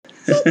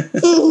Hey,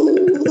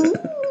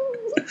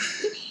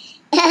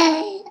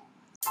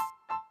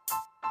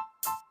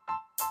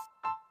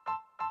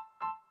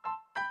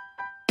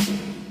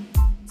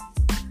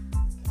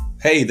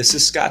 this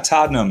is Scott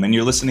Todnam, and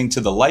you're listening to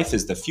the Life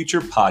is the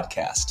Future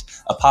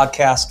podcast, a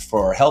podcast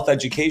for health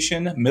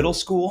education, middle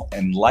school,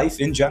 and life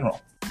in general.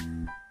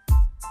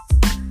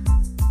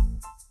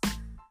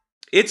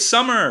 It's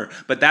summer,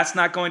 but that's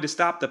not going to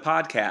stop the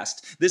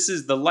podcast. This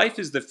is the Life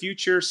is the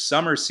Future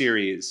summer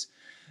series.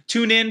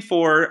 Tune in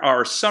for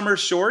our summer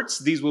shorts.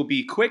 These will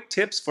be quick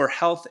tips for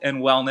health and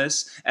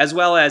wellness, as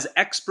well as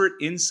expert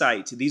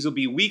insight. These will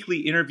be weekly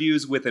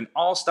interviews with an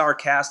all-star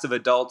cast of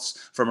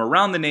adults from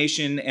around the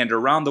nation and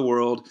around the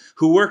world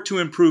who work to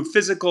improve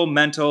physical,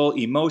 mental,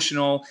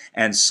 emotional,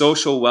 and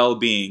social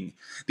well-being.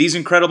 These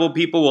incredible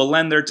people will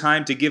lend their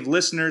time to give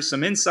listeners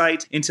some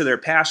insight into their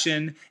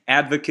passion,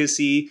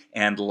 advocacy,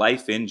 and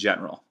life in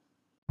general.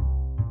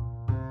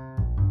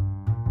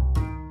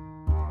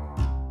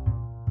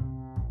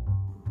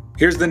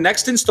 Here's the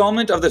next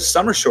installment of the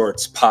Summer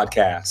Shorts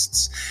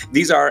podcasts.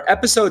 These are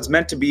episodes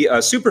meant to be a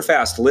super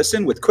fast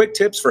listen with quick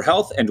tips for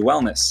health and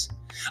wellness.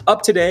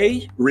 Up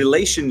today,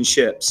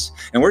 relationships.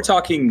 And we're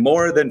talking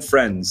more than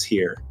friends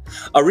here.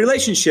 A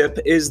relationship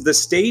is the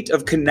state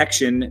of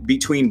connection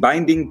between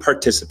binding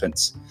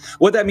participants.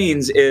 What that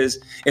means is,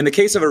 in the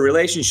case of a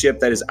relationship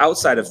that is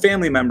outside of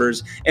family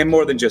members and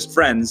more than just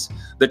friends,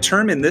 the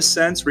term in this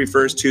sense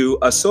refers to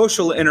a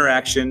social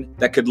interaction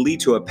that could lead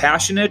to a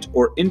passionate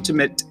or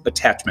intimate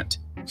attachment.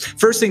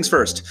 First things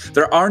first,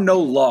 there are no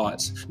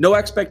laws, no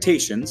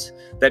expectations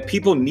that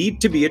people need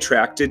to be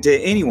attracted to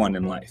anyone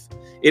in life.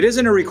 It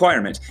isn't a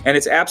requirement, and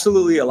it's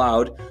absolutely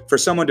allowed for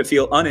someone to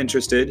feel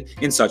uninterested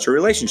in such a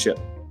relationship.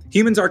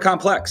 Humans are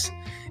complex,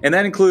 and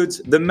that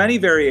includes the many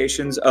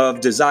variations of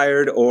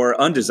desired or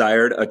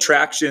undesired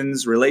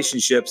attractions,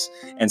 relationships,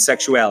 and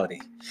sexuality.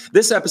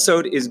 This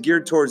episode is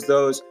geared towards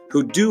those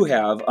who do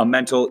have a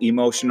mental,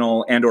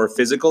 emotional, and/or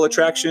physical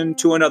attraction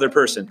to another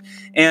person,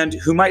 and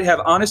who might have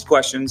honest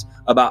questions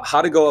about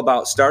how to go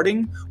about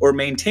starting or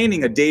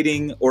maintaining a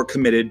dating or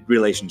committed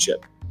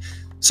relationship.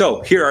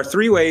 So, here are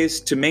 3 ways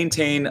to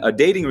maintain a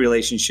dating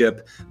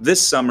relationship this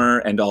summer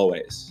and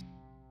always.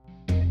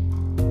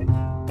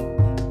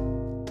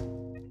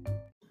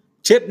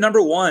 Tip number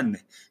 1,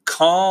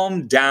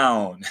 calm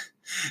down.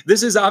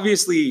 This is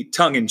obviously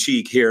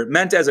tongue-in-cheek here,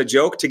 meant as a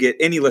joke to get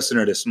any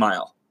listener to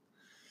smile.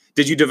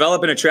 Did you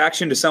develop an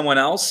attraction to someone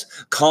else?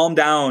 Calm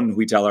down,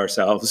 we tell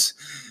ourselves.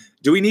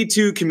 Do we need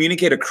to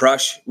communicate a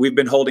crush we've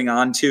been holding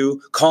on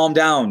to? Calm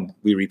down,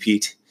 we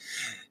repeat.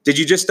 Did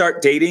you just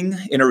start dating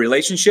in a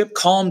relationship?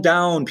 Calm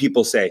down,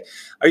 people say.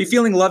 Are you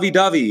feeling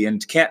lovey-dovey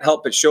and can't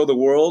help but show the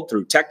world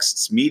through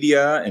texts,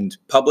 media, and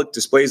public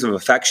displays of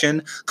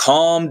affection?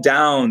 Calm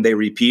down, they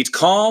repeat.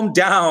 Calm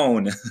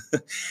down.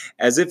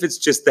 As if it's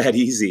just that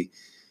easy.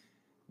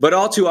 But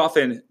all too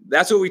often,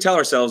 that's what we tell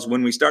ourselves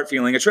when we start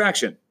feeling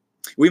attraction.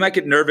 We might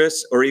get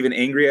nervous or even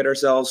angry at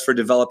ourselves for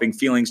developing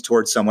feelings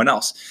towards someone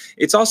else.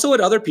 It's also what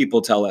other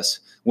people tell us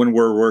when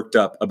we're worked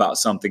up about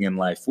something in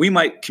life. We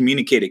might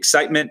communicate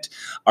excitement,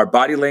 our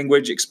body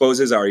language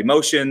exposes our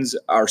emotions,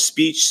 our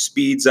speech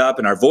speeds up,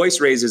 and our voice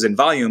raises in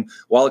volume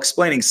while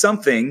explaining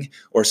something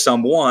or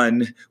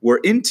someone we're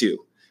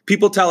into.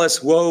 People tell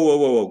us,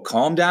 whoa,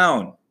 calm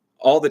down,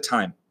 all the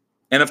time.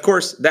 And of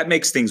course, that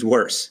makes things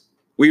worse.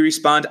 We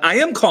respond, I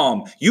am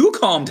calm, you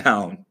calm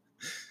down.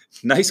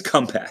 Nice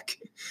comeback.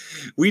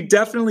 We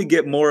definitely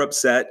get more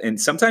upset and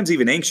sometimes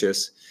even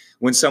anxious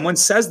when someone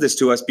says this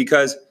to us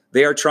because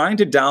they are trying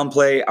to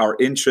downplay our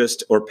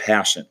interest or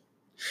passion.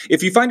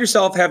 If you find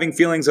yourself having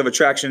feelings of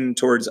attraction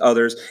towards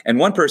others, and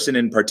one person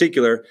in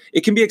particular,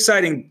 it can be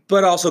exciting,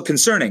 but also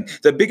concerning.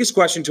 The biggest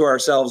question to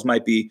ourselves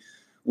might be,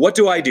 what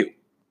do I do?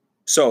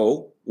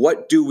 So,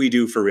 what do we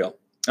do for real?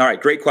 All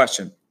right, great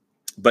question.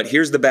 But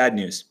here's the bad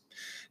news.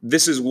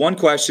 This is one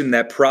question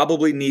that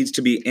probably needs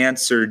to be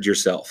answered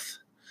yourself.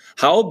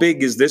 How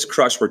big is this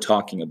crush we're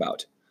talking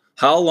about?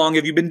 How long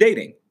have you been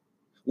dating?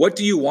 What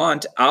do you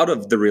want out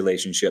of the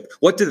relationship?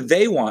 What do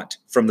they want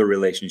from the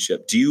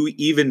relationship? Do you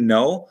even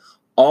know?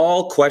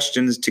 All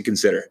questions to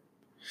consider.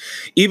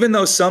 Even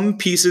though some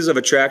pieces of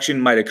attraction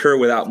might occur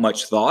without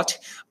much thought,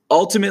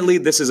 ultimately,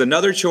 this is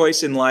another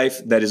choice in life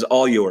that is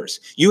all yours.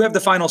 You have the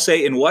final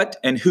say in what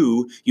and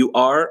who you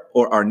are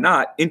or are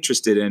not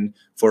interested in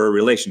for a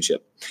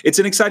relationship. It's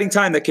an exciting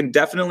time that can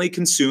definitely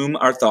consume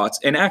our thoughts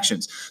and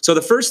actions. So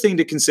the first thing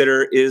to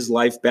consider is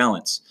life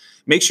balance.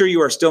 Make sure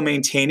you are still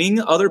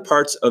maintaining other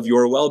parts of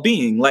your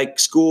well-being, like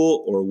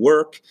school or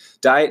work,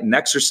 diet and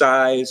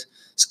exercise,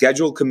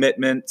 schedule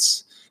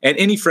commitments, and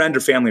any friend or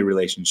family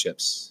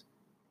relationships.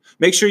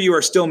 Make sure you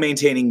are still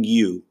maintaining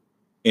you,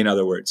 in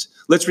other words.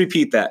 Let's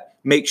repeat that.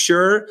 Make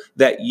sure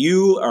that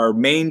you are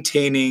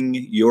maintaining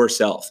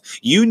yourself.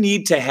 You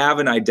need to have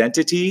an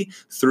identity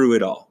through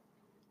it all.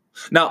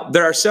 Now,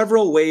 there are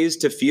several ways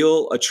to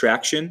feel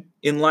attraction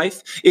in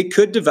life. It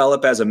could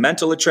develop as a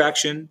mental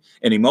attraction,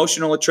 an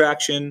emotional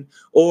attraction,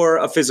 or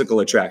a physical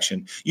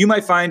attraction. You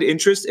might find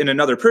interest in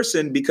another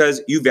person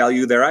because you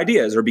value their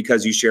ideas or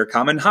because you share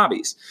common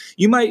hobbies.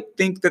 You might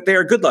think that they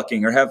are good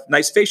looking or have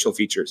nice facial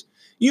features.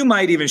 You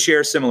might even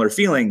share similar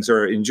feelings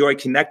or enjoy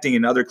connecting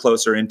in other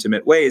close or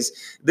intimate ways.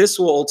 This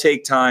will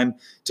take time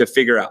to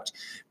figure out.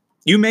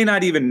 You may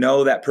not even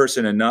know that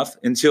person enough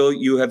until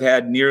you have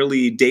had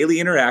nearly daily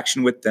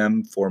interaction with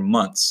them for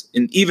months.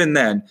 And even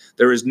then,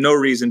 there is no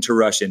reason to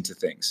rush into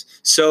things.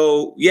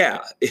 So, yeah,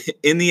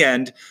 in the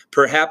end,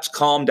 perhaps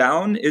calm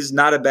down is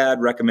not a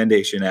bad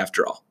recommendation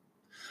after all.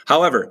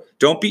 However,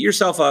 don't beat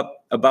yourself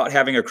up about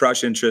having a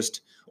crush interest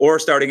or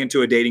starting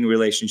into a dating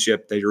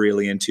relationship that you're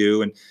really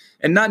into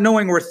and not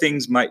knowing where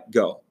things might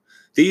go.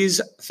 These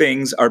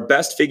things are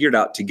best figured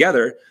out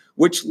together,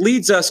 which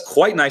leads us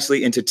quite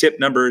nicely into tip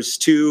numbers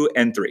 2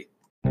 and 3.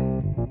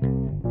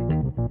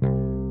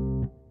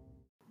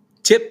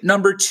 Tip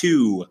number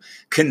 2,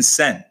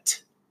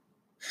 consent.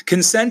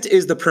 Consent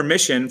is the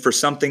permission for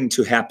something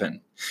to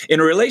happen. In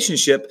a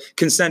relationship,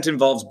 consent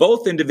involves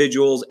both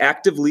individuals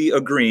actively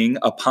agreeing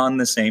upon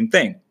the same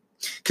thing.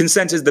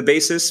 Consent is the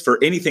basis for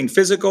anything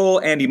physical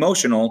and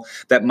emotional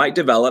that might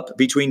develop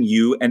between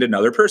you and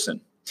another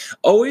person.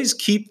 Always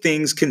keep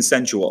things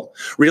consensual.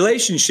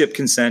 Relationship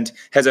consent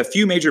has a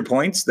few major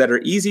points that are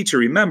easy to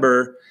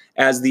remember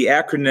as the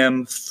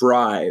acronym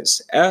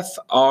FRIES.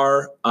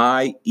 F-R-I-E-S.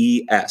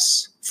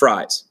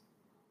 FRIES.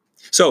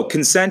 So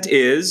consent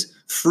is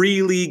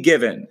freely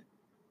given.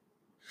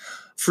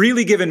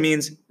 Freely given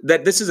means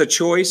that this is a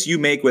choice you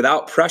make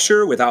without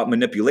pressure, without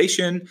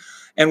manipulation,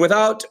 and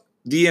without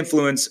the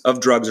influence of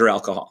drugs or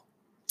alcohol.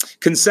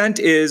 Consent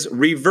is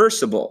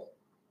reversible.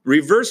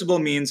 Reversible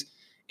means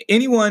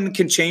anyone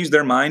can change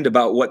their mind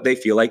about what they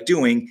feel like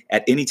doing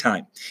at any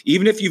time,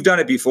 even if you've done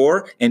it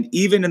before and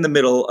even in the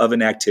middle of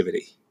an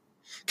activity.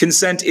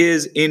 Consent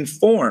is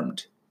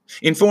informed.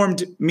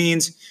 Informed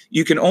means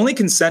you can only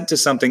consent to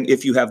something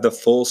if you have the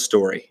full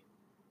story.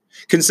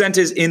 Consent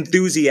is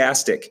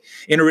enthusiastic.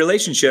 In a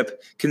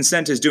relationship,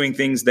 consent is doing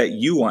things that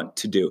you want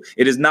to do.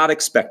 It is not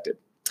expected.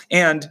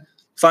 And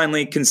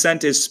finally,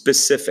 consent is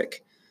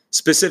specific.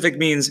 Specific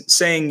means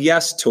saying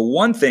yes to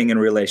one thing in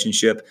a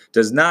relationship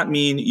does not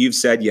mean you've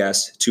said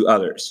yes to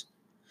others.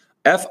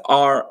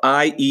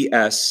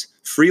 FRIES,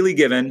 freely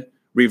given,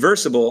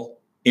 reversible,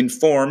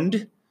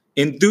 informed,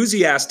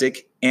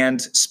 enthusiastic,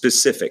 and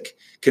specific.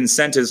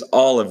 Consent is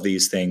all of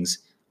these things,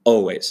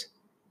 always.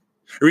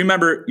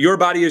 Remember, your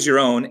body is your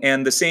own,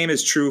 and the same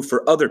is true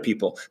for other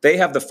people. They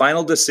have the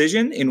final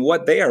decision in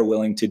what they are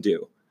willing to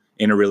do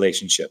in a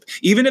relationship.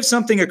 Even if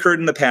something occurred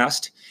in the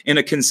past, in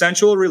a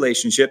consensual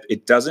relationship,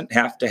 it doesn't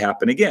have to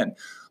happen again.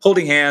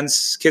 Holding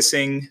hands,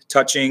 kissing,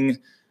 touching,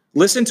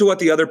 listen to what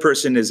the other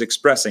person is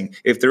expressing.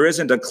 If there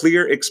isn't a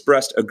clear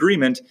expressed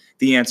agreement,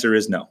 the answer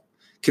is no.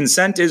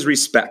 Consent is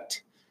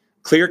respect.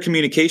 Clear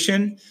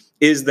communication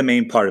is the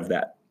main part of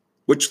that,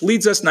 which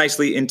leads us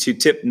nicely into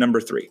tip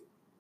number 3.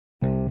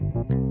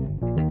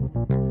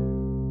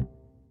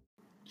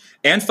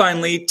 And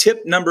finally,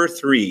 tip number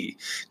 3,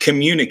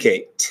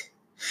 communicate.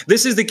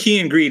 This is the key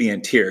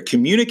ingredient here.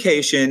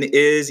 Communication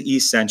is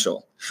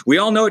essential. We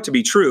all know it to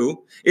be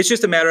true. It's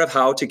just a matter of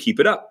how to keep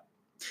it up.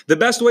 The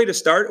best way to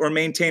start or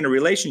maintain a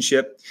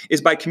relationship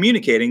is by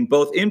communicating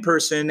both in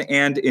person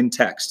and in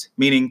text,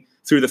 meaning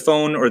through the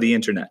phone or the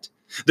internet.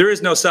 There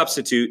is no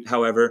substitute,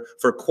 however,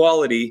 for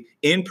quality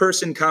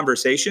in-person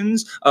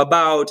conversations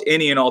about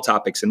any and all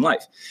topics in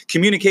life.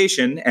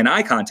 Communication and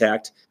eye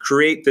contact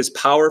create this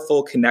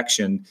powerful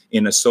connection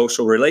in a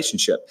social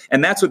relationship,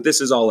 and that's what this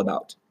is all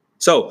about.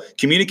 So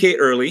communicate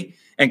early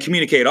and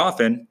communicate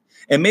often,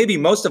 and maybe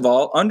most of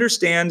all,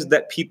 understand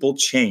that people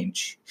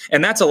change,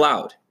 and that's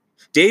allowed.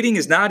 Dating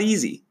is not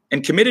easy,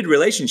 and committed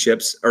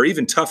relationships are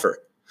even tougher.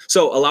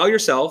 So allow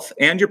yourself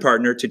and your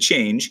partner to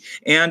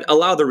change and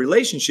allow the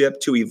relationship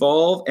to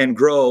evolve and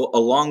grow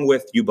along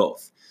with you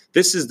both.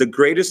 This is the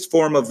greatest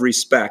form of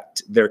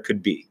respect there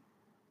could be.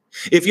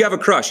 If you have a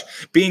crush,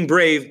 being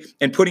brave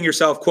and putting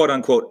yourself, quote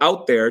unquote,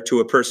 out there to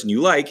a person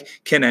you like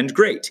can end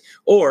great,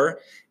 or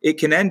it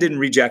can end in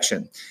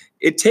rejection.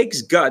 It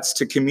takes guts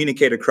to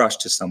communicate a crush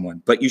to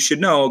someone, but you should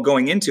know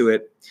going into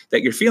it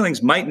that your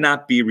feelings might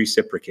not be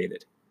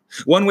reciprocated.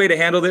 One way to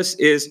handle this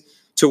is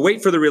to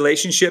wait for the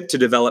relationship to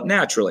develop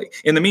naturally.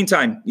 In the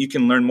meantime, you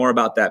can learn more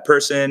about that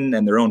person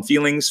and their own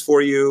feelings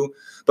for you.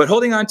 But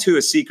holding on to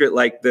a secret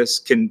like this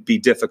can be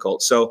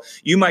difficult, so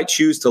you might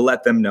choose to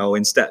let them know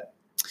instead.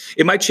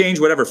 It might change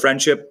whatever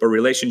friendship or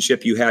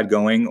relationship you had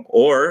going,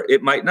 or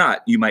it might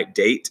not. You might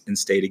date and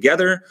stay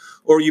together,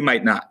 or you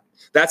might not.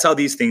 That's how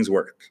these things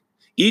work.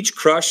 Each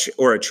crush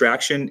or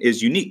attraction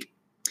is unique.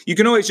 You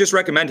can always just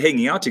recommend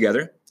hanging out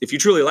together. If you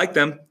truly like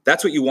them,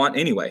 that's what you want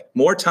anyway.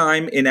 More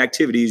time in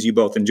activities you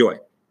both enjoy.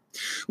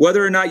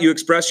 Whether or not you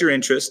express your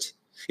interest,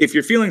 if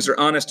your feelings are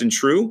honest and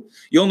true,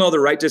 you'll know the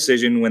right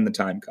decision when the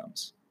time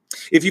comes.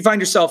 If you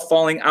find yourself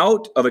falling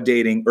out of a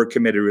dating or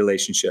committed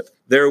relationship,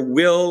 there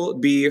will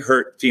be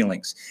hurt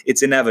feelings.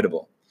 It's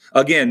inevitable.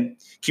 Again,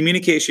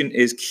 communication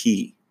is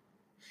key.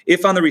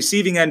 If on the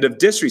receiving end of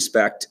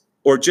disrespect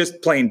or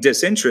just plain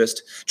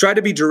disinterest, try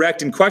to be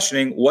direct in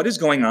questioning what is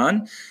going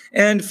on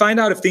and find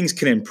out if things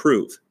can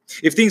improve.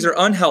 If things are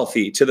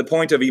unhealthy to the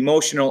point of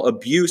emotional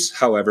abuse,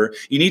 however,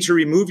 you need to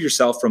remove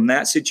yourself from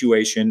that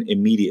situation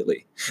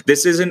immediately.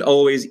 This isn't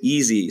always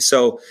easy,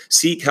 so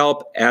seek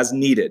help as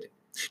needed.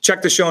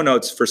 Check the show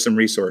notes for some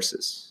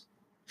resources.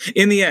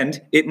 In the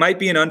end, it might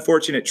be an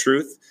unfortunate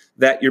truth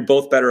that you're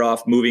both better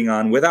off moving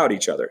on without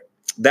each other.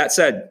 That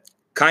said,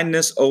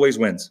 kindness always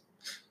wins.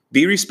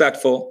 Be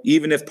respectful,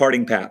 even if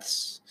parting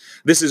paths.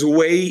 This is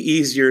way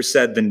easier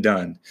said than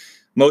done.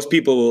 Most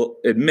people will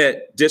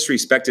admit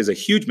disrespect is a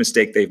huge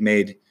mistake they've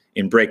made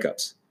in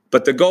breakups.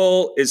 But the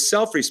goal is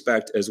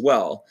self-respect as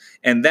well,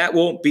 and that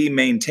won't be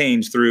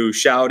maintained through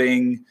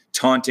shouting,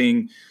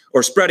 taunting,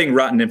 or spreading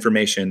rotten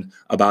information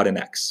about an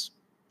ex.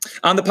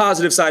 On the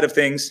positive side of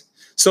things,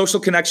 social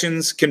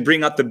connections can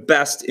bring out the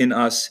best in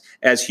us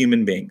as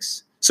human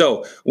beings.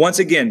 So, once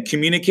again,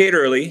 communicate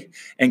early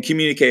and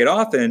communicate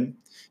often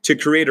to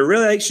create a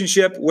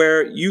relationship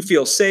where you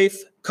feel safe,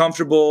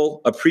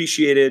 comfortable,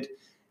 appreciated,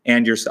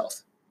 and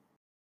yourself.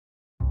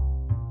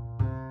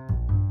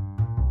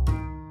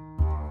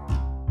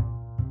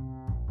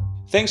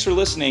 Thanks for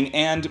listening,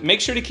 and make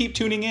sure to keep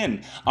tuning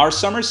in. Our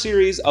summer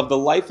series of the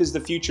Life is the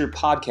Future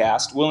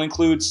podcast will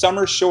include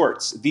summer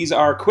shorts. These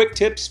are quick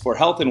tips for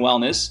health and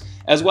wellness,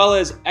 as well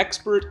as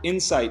expert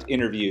insight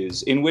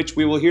interviews in which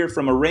we will hear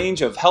from a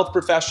range of health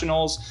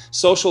professionals,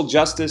 social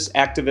justice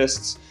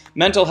activists,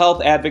 mental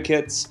health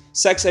advocates,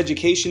 sex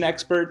education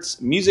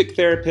experts, music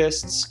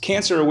therapists,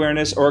 cancer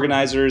awareness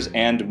organizers,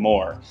 and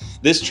more.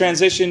 This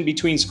transition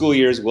between school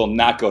years will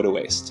not go to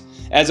waste.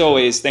 As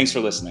always, thanks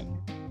for listening.